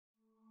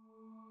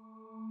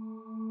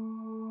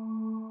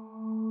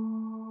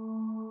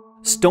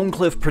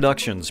Stonecliff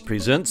Productions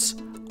presents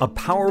a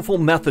powerful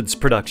methods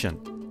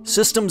production,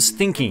 Systems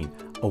Thinking,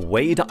 a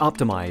way to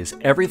optimize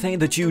everything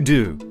that you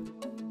do.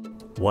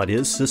 What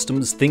is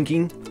systems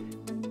thinking?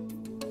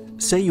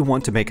 Say you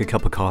want to make a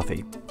cup of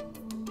coffee.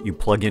 You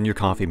plug in your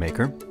coffee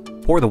maker,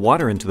 pour the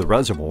water into the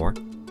reservoir,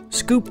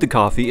 scoop the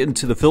coffee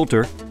into the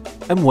filter,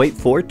 and wait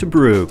for it to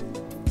brew.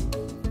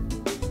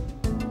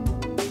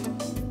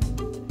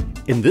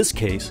 In this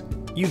case,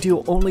 you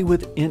deal only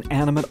with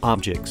inanimate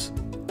objects.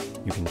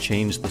 You can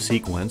change the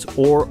sequence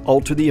or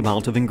alter the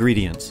amount of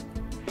ingredients.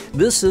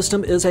 This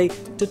system is a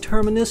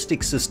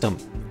deterministic system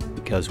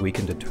because we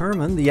can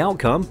determine the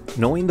outcome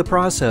knowing the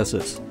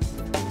processes.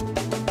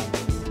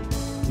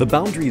 The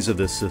boundaries of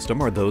this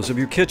system are those of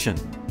your kitchen,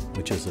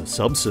 which is a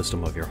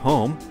subsystem of your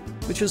home,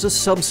 which is a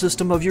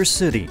subsystem of your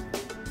city.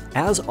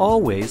 As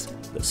always,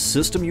 the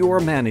system you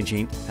are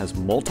managing has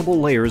multiple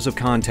layers of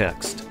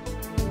context.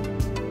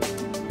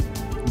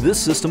 This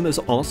system is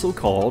also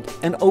called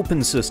an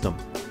open system,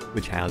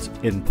 which has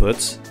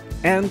inputs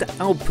and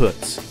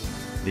outputs.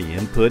 The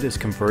input is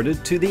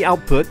converted to the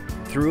output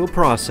through a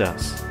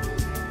process.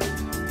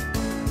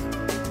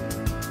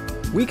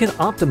 We can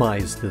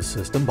optimize this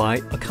system by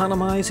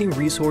economizing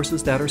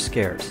resources that are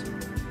scarce.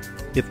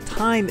 If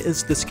time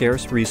is the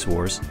scarce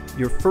resource,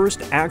 your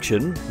first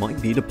action might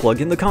be to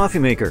plug in the coffee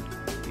maker,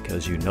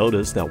 because you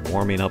notice that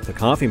warming up the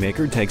coffee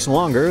maker takes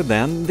longer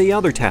than the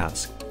other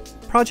task.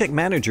 Project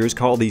managers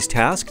call these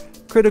tasks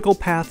critical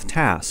path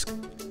tasks.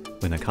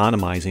 When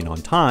economizing on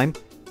time,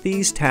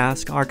 these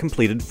tasks are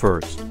completed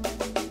first.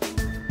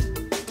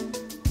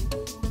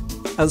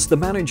 As the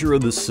manager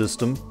of this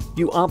system,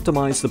 you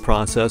optimize the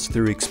process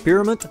through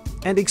experiment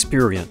and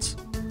experience.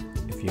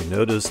 If you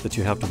notice that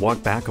you have to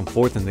walk back and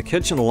forth in the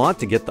kitchen a lot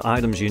to get the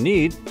items you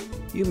need,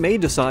 you may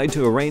decide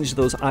to arrange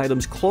those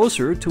items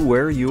closer to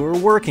where you are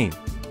working.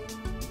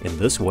 In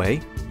this way,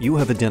 you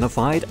have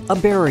identified a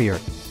barrier.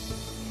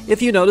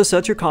 If you notice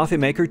that your coffee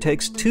maker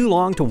takes too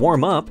long to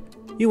warm up,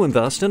 you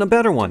invest in a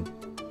better one.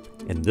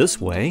 In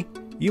this way,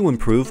 you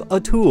improve a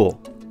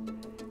tool.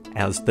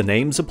 As the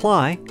names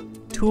apply,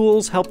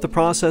 tools help the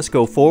process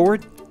go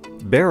forward,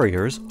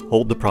 barriers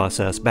hold the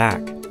process back.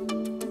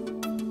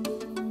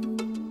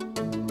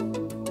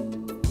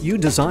 You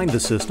designed the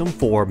system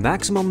for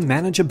maximum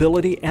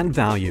manageability and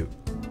value.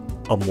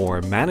 A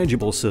more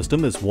manageable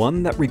system is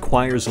one that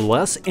requires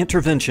less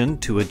intervention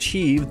to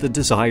achieve the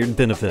desired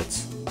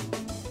benefits.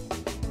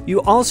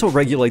 You also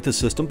regulate the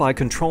system by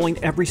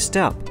controlling every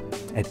step.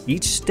 At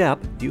each step,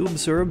 you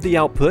observe the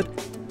output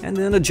and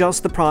then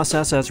adjust the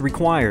process as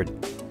required.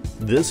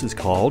 This is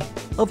called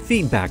a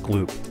feedback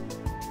loop.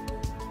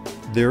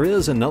 There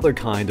is another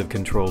kind of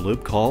control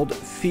loop called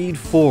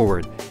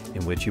feed-forward,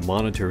 in which you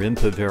monitor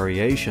input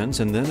variations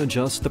and then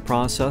adjust the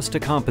process to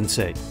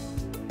compensate.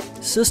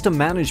 System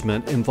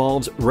management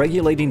involves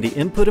regulating the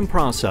input and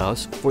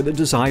process for the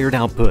desired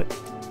output.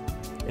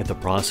 If the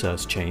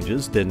process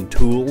changes, then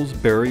tools,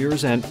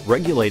 barriers, and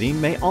regulating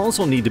may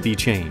also need to be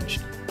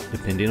changed,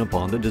 depending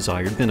upon the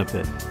desired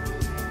benefit.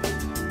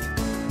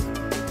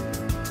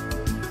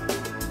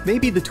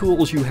 Maybe the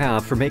tools you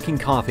have for making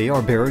coffee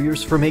are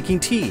barriers for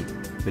making tea,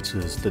 which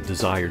is the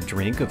desired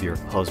drink of your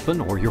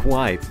husband or your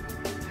wife.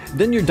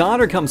 Then your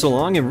daughter comes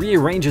along and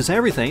rearranges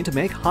everything to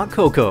make hot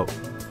cocoa.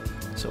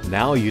 So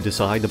now you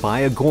decide to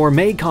buy a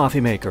gourmet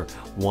coffee maker,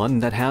 one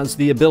that has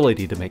the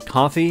ability to make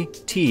coffee,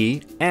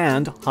 tea,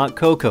 and hot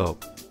cocoa.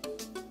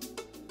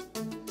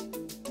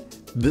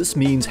 This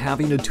means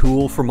having a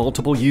tool for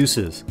multiple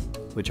uses,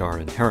 which are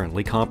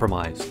inherently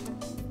compromised.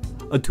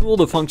 A tool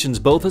that functions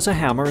both as a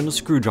hammer and a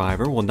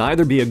screwdriver will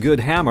neither be a good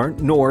hammer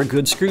nor a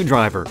good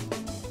screwdriver.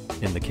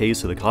 In the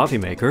case of the coffee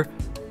maker,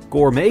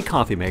 gourmet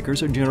coffee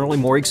makers are generally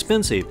more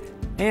expensive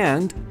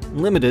and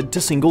limited to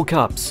single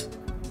cups.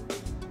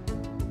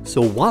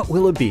 So what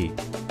will it be?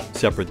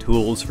 Separate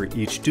tools for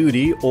each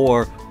duty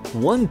or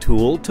one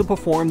tool to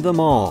perform them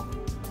all?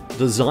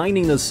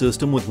 Designing a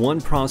system with one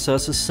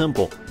process is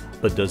simple,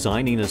 but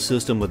designing a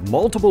system with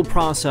multiple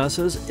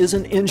processes is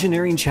an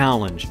engineering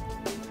challenge.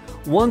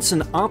 Once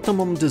an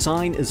optimum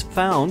design is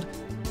found,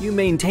 you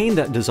maintain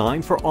that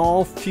design for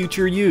all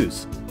future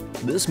use.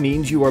 This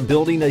means you are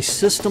building a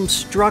system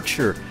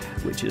structure,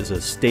 which is a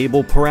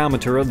stable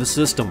parameter of the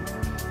system.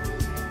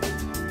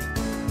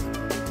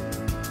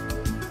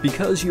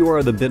 Because you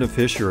are the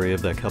beneficiary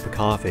of that cup of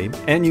coffee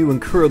and you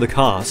incur the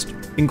cost,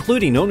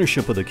 including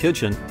ownership of the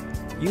kitchen,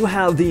 you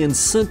have the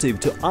incentive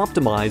to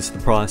optimize the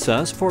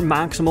process for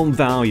maximum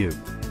value.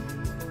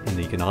 In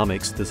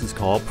economics, this is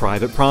called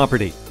private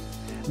property.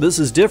 This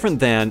is different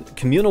than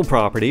communal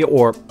property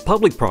or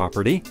public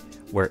property,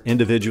 where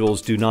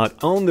individuals do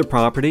not own their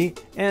property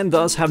and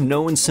thus have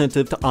no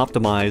incentive to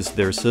optimize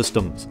their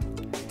systems.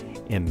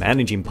 In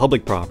managing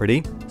public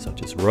property,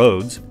 such as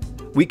roads,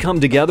 we come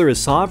together as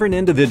sovereign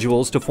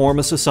individuals to form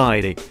a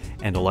society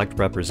and elect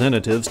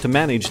representatives to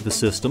manage the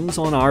systems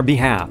on our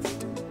behalf.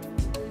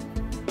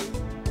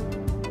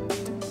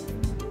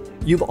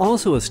 You've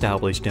also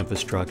established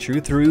infrastructure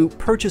through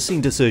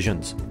purchasing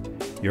decisions.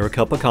 Your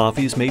cup of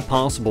coffee is made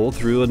possible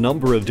through a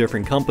number of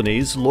different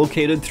companies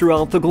located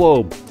throughout the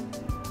globe.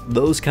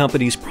 Those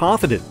companies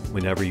profited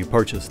whenever you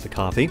purchased the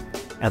coffee,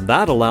 and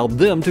that allowed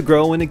them to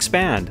grow and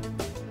expand.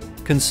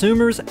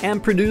 Consumers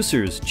and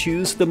producers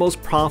choose the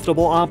most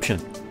profitable option.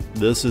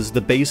 This is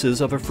the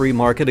basis of a free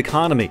market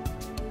economy.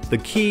 The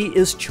key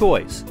is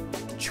choice.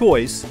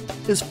 Choice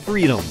is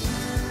freedom.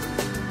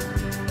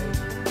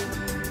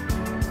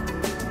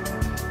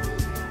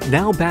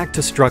 Now back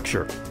to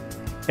structure.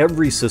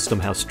 Every system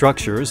has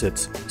structures,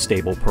 its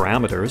stable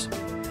parameters.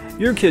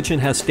 Your kitchen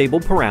has stable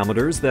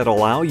parameters that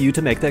allow you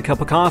to make that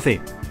cup of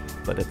coffee.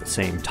 But at the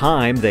same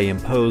time, they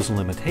impose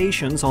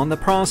limitations on the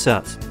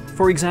process.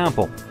 For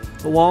example,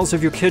 the walls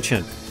of your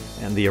kitchen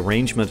and the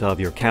arrangement of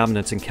your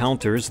cabinets and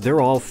counters,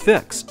 they're all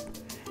fixed.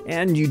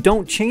 And you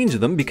don't change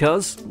them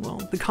because, well,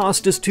 the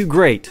cost is too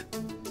great.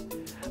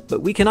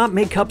 But we cannot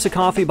make cups of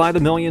coffee by the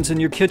millions in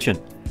your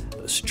kitchen.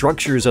 The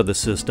structures of the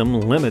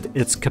system limit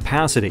its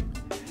capacity.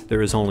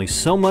 There is only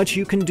so much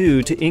you can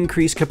do to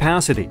increase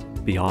capacity.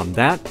 Beyond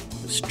that,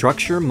 the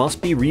structure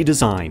must be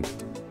redesigned.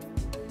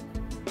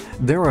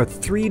 There are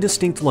 3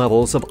 distinct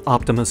levels of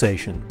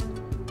optimization.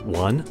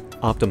 1.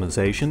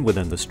 Optimization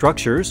within the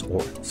structures,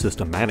 or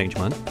system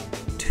management.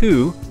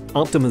 2.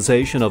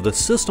 Optimization of the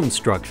system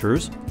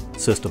structures,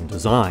 system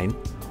design.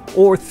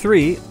 Or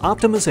 3.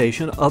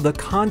 Optimization of the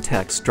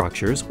context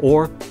structures,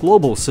 or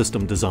global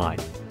system design.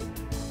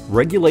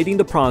 Regulating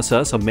the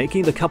process of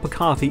making the cup of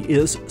coffee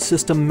is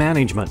system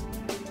management.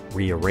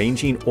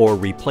 Rearranging or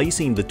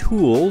replacing the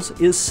tools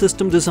is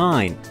system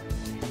design.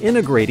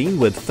 Integrating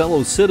with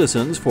fellow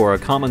citizens for a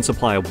common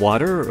supply of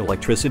water,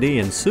 electricity,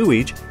 and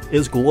sewage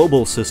is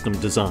global system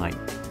design.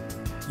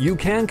 You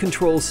can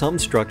control some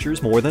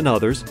structures more than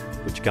others,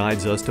 which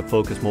guides us to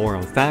focus more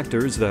on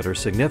factors that are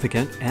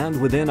significant and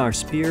within our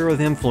sphere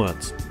of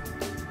influence.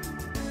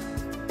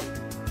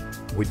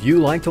 Would you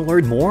like to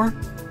learn more?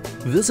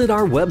 Visit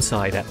our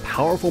website at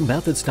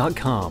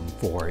powerfulmethods.com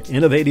for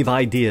innovative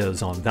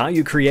ideas on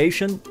value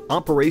creation,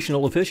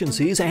 operational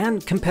efficiencies,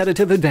 and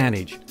competitive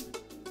advantage.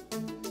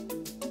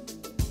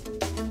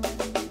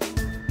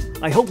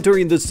 I hope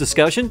during this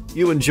discussion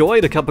you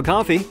enjoyed a cup of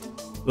coffee.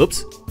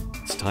 Oops,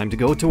 it's time to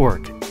go to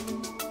work.